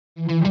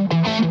Hey,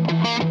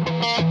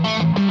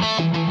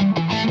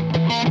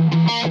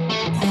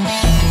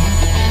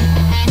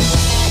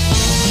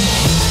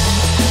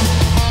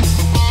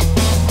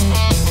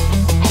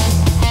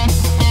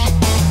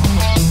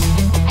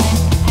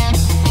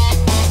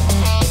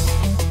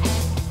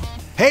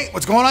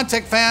 what's going on,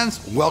 tech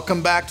fans?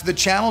 Welcome back to the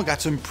channel.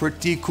 Got some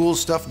pretty cool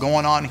stuff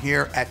going on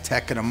here at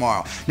Tech of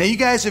Tomorrow. Now, you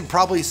guys have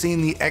probably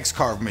seen the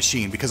X-Carve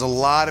machine because a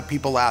lot of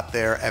people out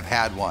there have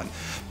had one.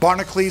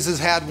 Barnacules has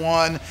had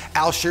one,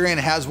 Al Sherian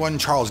has one,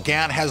 Charles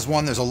Gant has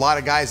one. There's a lot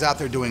of guys out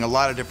there doing a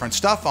lot of different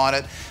stuff on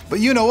it.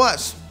 But you know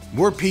us,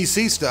 we're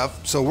PC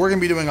stuff, so we're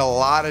gonna be doing a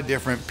lot of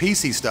different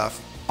PC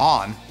stuff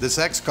on this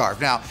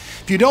X-Carve. Now,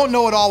 if you don't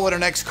know at all what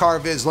an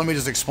X-Carve is, let me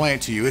just explain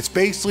it to you. It's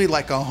basically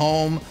like a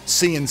home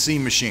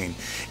CNC machine.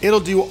 It'll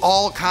do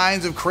all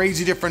kinds of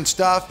crazy different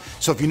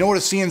stuff. So if you know what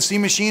a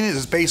CNC machine is,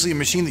 it's basically a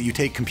machine that you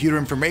take computer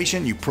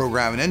information, you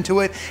program it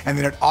into it, and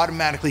then it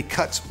automatically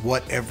cuts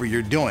whatever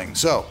you're doing.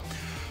 So,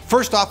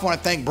 first off, I want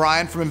to thank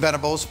Brian from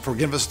Inventables for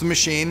giving us the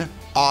machine.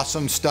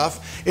 Awesome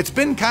stuff. It's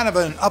been kind of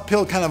an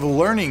uphill kind of a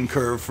learning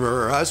curve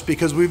for us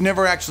because we've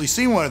never actually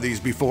seen one of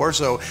these before.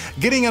 So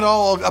getting it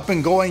all up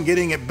and going,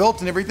 getting it built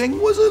and everything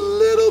was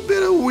a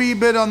wee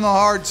bit on the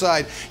hard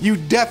side. You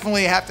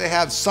definitely have to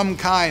have some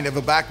kind of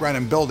a background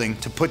in building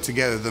to put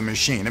together the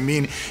machine. I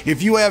mean,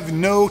 if you have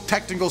no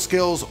technical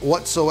skills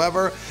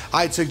whatsoever,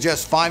 I'd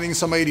suggest finding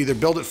somebody to either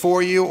build it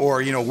for you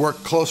or, you know, work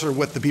closer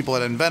with the people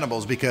at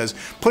Inventables, because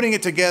putting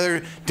it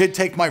together did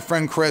take my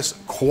friend Chris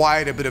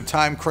quite a bit of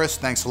time. Chris,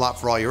 thanks a lot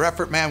for all your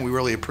effort, man. We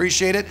really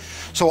appreciate it.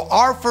 So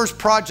our first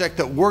project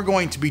that we're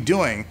going to be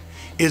doing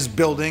is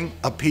building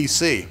a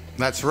PC.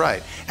 That's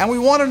right. And we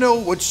want to know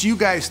what you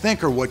guys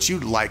think or what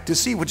you'd like to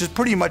see, which is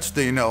pretty much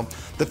the,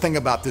 the thing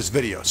about this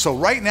video. So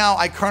right now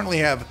I currently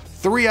have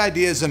 3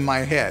 ideas in my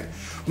head.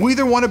 We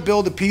either want to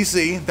build a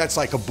PC that's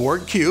like a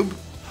board cube,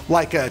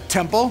 like a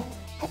temple,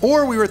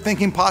 or we were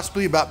thinking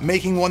possibly about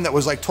making one that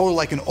was like totally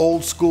like an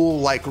old school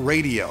like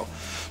radio.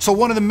 So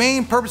one of the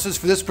main purposes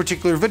for this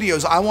particular video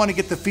is I want to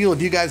get the feel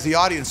of you guys, the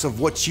audience, of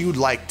what you'd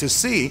like to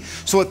see.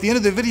 So at the end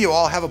of the video,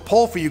 I'll have a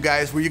poll for you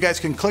guys where you guys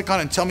can click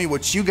on and tell me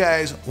what you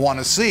guys want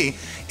to see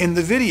in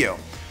the video.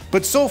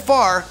 But so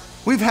far,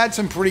 we've had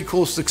some pretty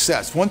cool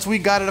success. Once we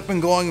got it up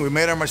and going, we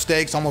made our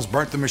mistakes, almost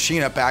burnt the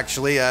machine up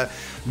actually,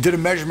 did a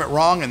measurement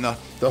wrong, and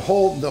the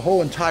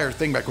whole entire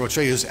thing back, I'll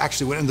show you,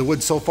 actually went in the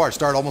wood so far, it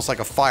started almost like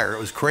a fire. It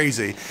was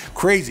crazy,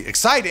 crazy,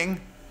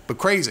 exciting, but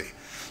crazy.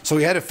 So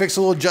we had to fix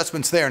a little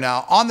adjustments there.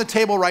 Now, on the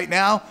table right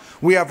now,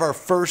 we have our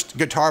first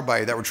guitar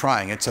body that we're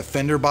trying. It's a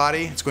Fender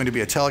body. It's going to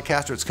be a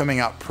Telecaster. It's coming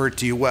out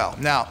pretty well.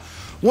 Now,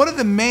 one of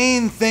the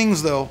main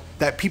things, though,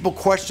 that people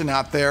question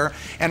out there,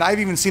 and I've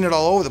even seen it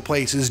all over the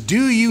place, is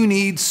do you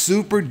need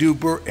super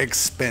duper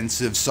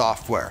expensive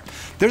software?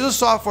 There's a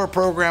software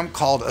program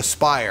called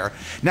Aspire.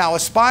 Now,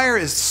 Aspire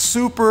is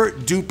super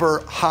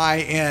duper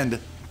high-end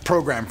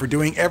program for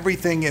doing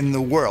everything in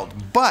the world,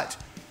 but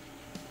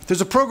there's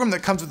a program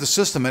that comes with the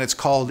system and it's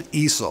called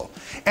Easel.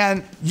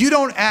 And you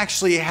don't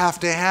actually have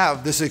to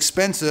have this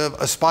expensive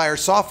Aspire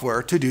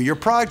software to do your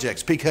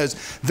projects, because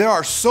there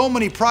are so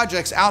many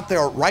projects out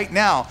there right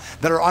now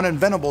that are on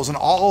Inventables and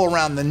all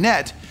around the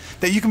net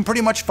that you can pretty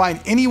much find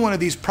any one of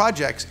these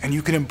projects and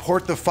you can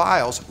import the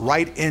files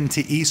right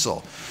into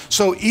Easel.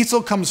 So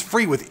Easel comes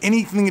free with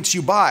anything that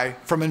you buy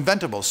from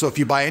Inventables. So if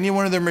you buy any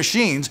one of their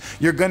machines,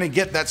 you're gonna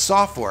get that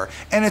software,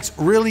 and it's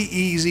really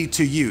easy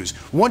to use.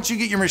 Once you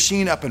get your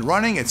machine up and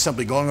running, it's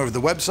simply going over to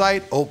the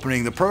website,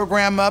 opening the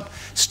program up,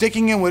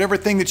 sticking in whatever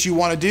thing that you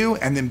wanna do,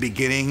 and then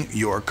beginning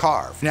your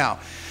carve. Now,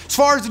 as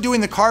far as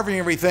doing the carving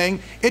and everything,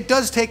 it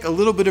does take a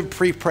little bit of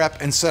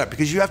pre-prep and setup,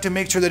 because you have to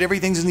make sure that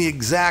everything's in the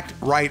exact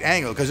right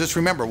angle. Because just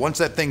remember, once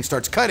that thing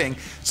starts cutting,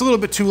 it's a little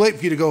bit too late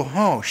for you to go,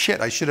 oh shit,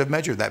 I should have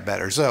measured that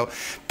better. So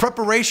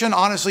preparation,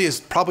 honestly, is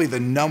probably the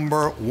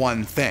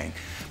 #1 thing.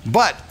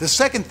 But the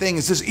second thing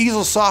is this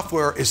Easel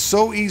software is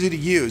so easy to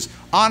use.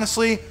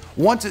 Honestly,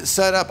 once it's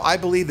set up, I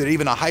believe that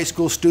even a high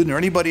school student or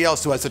anybody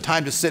else who has the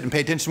time to sit and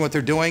pay attention to what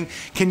they're doing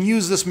can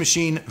use this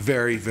machine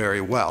very, very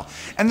well.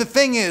 And the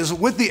thing is,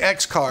 with the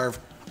X-Carve,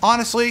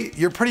 honestly,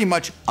 you're pretty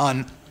much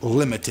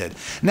unlimited.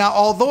 Now,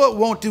 although it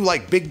won't do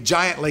like big,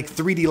 giant, like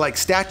 3D like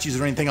statues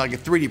or anything like a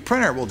 3D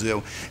printer will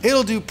do,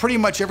 it'll do pretty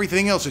much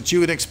everything else that you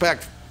would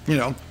expect,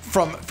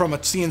 from a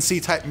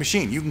CNC type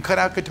machine. You can cut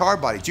out guitar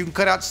bodies, you can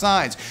cut out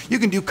signs, you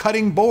can do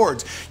cutting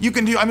boards, you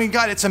can do, I mean,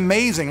 God, it's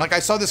amazing. Like I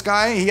saw this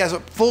guy, he has a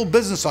full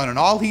business on it, and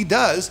all he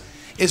does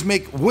is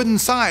make wooden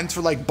signs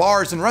for like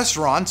bars and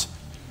restaurants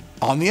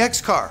on the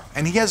X-Carve,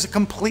 and he has a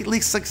completely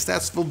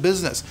successful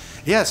business.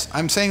 Yes,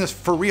 I'm saying this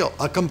for real,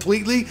 a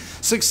completely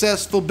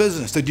successful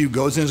business. The dude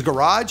goes in his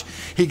garage,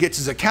 he gets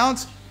his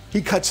accounts,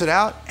 he cuts it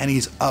out and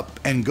he's up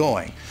and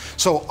going.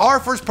 So our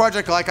first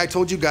project, like I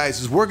told you guys,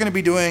 is we're gonna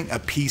be doing a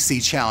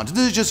PC challenge.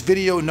 This is just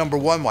video number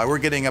one while we're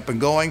getting up and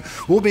going.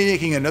 We'll be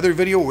making another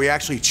video where we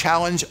actually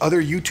challenge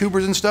other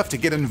YouTubers and stuff to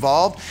get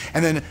involved,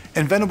 and then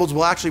Inventables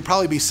will actually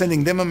probably be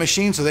sending them a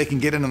machine so they can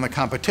get in on the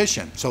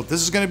competition. So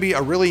this is gonna be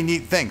a really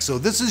neat thing. So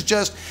this is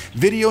just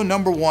video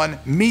number one,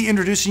 me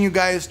introducing you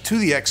guys to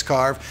the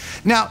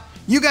X-Carve. Now,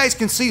 you guys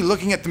can see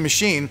looking at the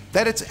machine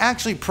that it's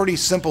actually pretty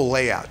simple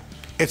layout.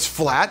 It's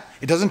flat,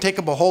 it doesn't take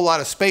up a whole lot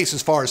of space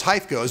as far as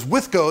height goes.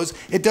 Width goes,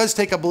 it does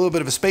take up a little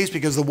bit of a space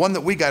because the one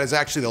that we got is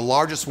actually the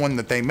largest one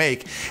that they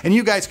make. And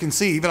you guys can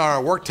see, even on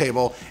our work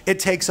table, it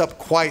takes up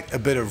quite a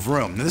bit of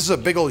room. Now, this is a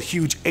big old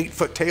huge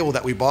 8-foot table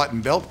that we bought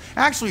and built.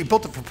 Actually, we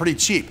built it for pretty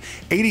cheap.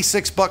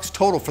 86 bucks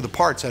total for the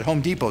parts at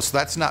Home Depot, so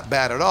that's not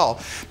bad at all.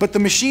 But the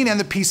machine and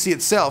the PC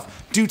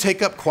itself do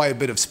take up quite a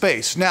bit of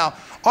space. Now,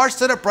 our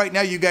setup right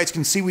now, you guys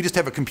can see we just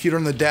have a computer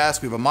on the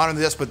desk, we have a monitor on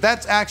the desk, but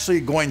that's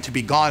actually going to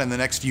be gone in the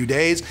next few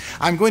days.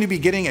 I'm going to be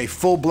getting a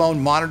full-blown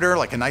monitor,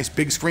 like a nice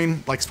big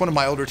screen, like it's one of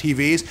my older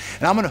TVs,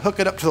 and I'm gonna hook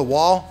it up to the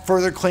wall,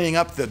 further cleaning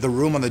up the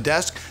room on the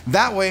desk.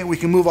 That way we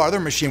can move our other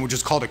machine, which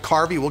is called a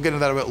Carve. We'll get into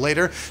that a bit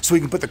later, so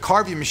we can put the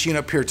Carve machine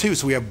up here too.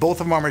 So we have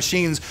both of our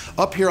machines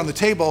up here on the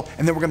table,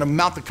 and then we're gonna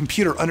mount the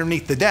computer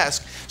underneath the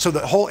desk so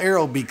the whole area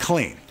will be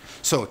clean.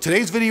 So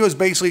today's video is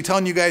basically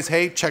telling you guys,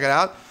 hey, check it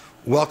out.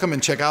 Welcome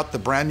and check out the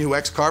brand new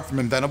X-Carve from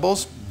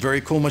Inventables.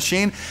 Very cool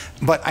machine.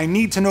 But I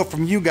need to know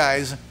from you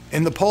guys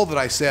in the poll that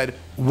I said,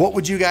 what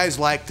would you guys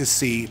like to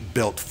see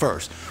built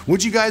first?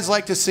 Would you guys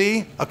like to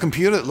see a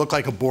computer that looked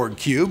like a board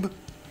cube?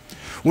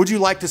 Would you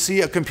like to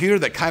see a computer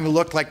that kind of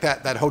looked like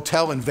that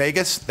hotel in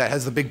Vegas that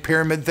has the big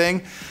pyramid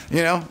thing?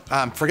 You know,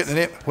 I'm forgetting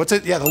the name. What's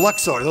it? Yeah, the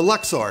Luxor, the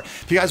Luxor.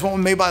 If you guys want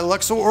one made by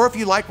Luxor, or if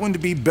you like one to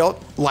be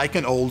built like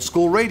an old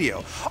school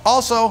radio.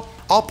 Also,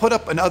 I'll put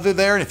up an other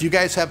there, and if you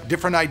guys have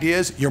different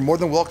ideas, you're more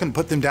than welcome to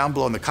put them down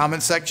below in the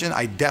comment section.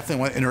 I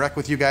definitely want to interact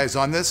with you guys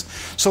on this.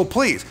 So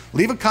please,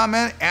 leave a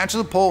comment, answer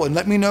the poll, and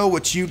let me know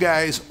what you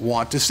guys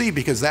want to see,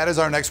 because that is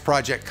our next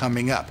project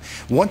coming up.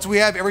 Once we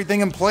have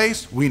everything in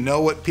place, we know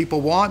what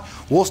people want,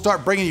 we'll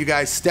start bringing you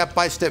guys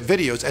step-by-step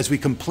videos as we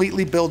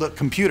completely build a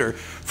computer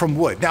from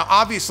wood. Now,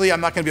 obviously,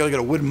 I'm not going to be able to get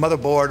a wooden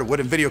motherboard, a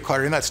wooden video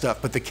card, and that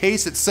stuff, but the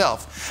case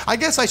itself, I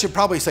guess I should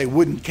probably say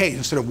wooden case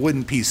instead of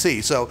wooden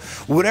PC. So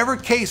whatever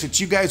case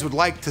that you guys would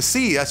like to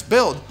see us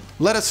build,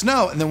 let us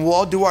know, and then we'll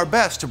all do our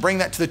best to bring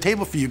that to the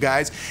table for you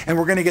guys. And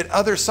we're going to get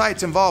other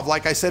sites involved,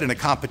 like I said, in a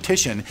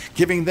competition,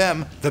 giving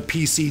them the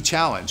PC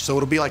challenge. So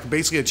it'll be like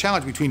basically a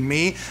challenge between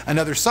me and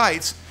other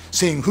sites,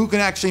 seeing who can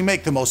actually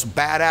make the most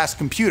badass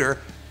computer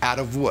out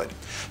of wood.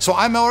 So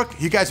I'm Elric,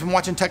 you guys have been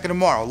watching Tech of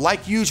Tomorrow.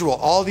 Like usual,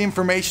 all the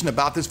information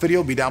about this video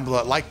will be down below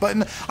that like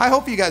button. I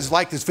hope you guys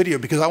like this video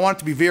because I want it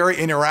to be very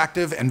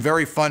interactive and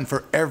very fun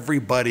for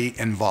everybody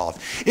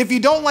involved. If you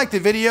don't like the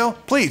video,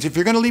 please, if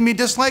you're gonna leave me a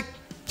dislike,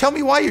 tell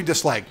me why you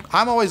dislike.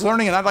 I'm always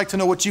learning, and I'd like to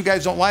know what you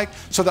guys don't like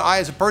so that I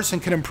as a person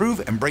can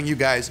improve and bring you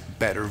guys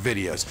better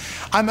videos.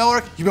 I'm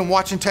Elric, you've been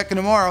watching Tech of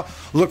Tomorrow.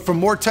 Look for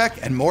more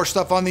tech and more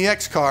stuff on the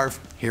X-Carve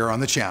here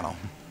on the channel.